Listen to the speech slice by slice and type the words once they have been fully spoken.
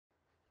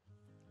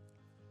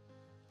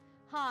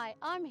Hi,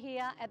 I'm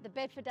here at the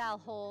Bedfordale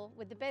Hall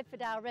with the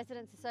Bedfordale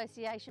Residents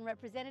Association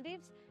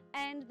representatives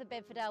and the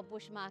Bedfordale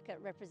Bush Market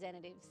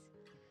representatives.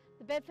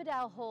 The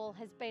Bedfordale Hall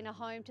has been a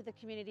home to the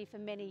community for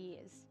many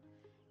years.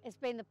 It's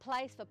been the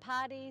place for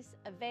parties,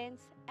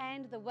 events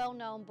and the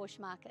well-known bush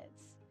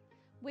markets.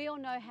 We all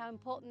know how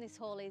important this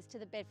hall is to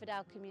the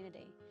Bedfordale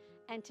community,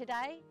 and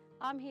today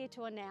I'm here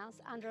to announce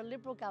under a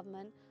Liberal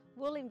government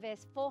we'll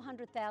invest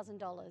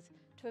 $400,000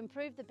 to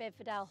improve the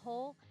Bedfordale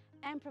Hall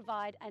and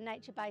provide a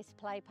nature-based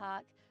play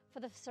park for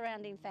the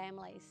surrounding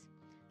families.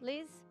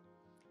 Liz,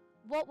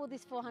 what will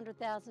this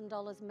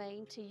 $400,000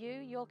 mean to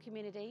you, your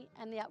community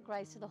and the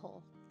upgrades to the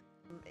hall?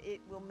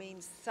 It will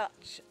mean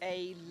such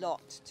a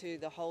lot to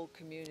the whole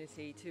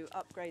community to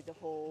upgrade the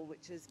hall,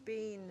 which has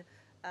been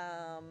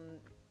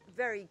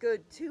very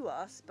good to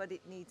us, but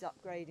it needs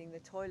upgrading. The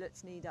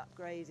toilets need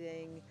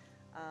upgrading.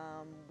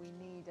 We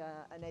need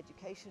an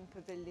education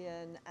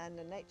pavilion, and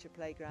a nature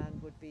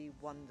playground would be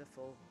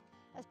wonderful.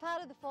 As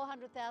part of the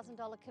 $400,000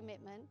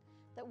 commitment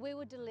that we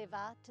will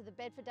deliver to the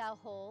Bedfordale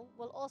Hall,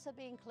 we'll also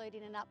be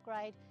including an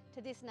upgrade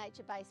to this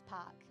nature-based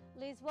park.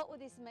 Liz, what will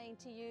this mean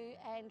to you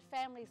and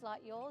families like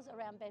yours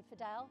around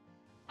Bedfordale?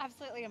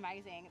 Absolutely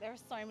amazing. There are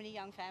so many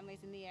young families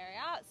in the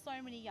area,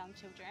 so many young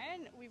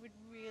children. We would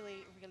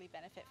really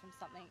benefit from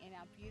something in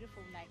our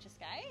beautiful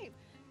naturescape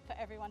for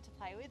everyone to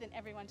play with and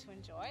everyone to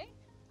enjoy.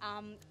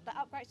 The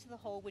upgrade to the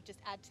hall would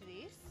just add to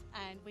this,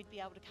 and we'd be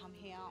able to come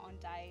here on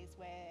days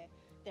where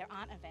there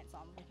aren't events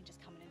on. We can just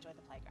come and enjoy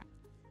the playground.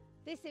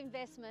 This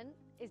investment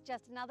is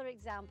just another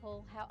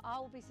example how I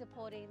will be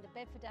supporting the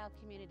Bedfordale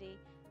community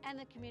and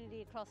the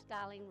community across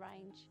Darling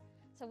Range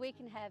so we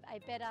can have a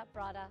better,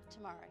 brighter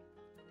tomorrow.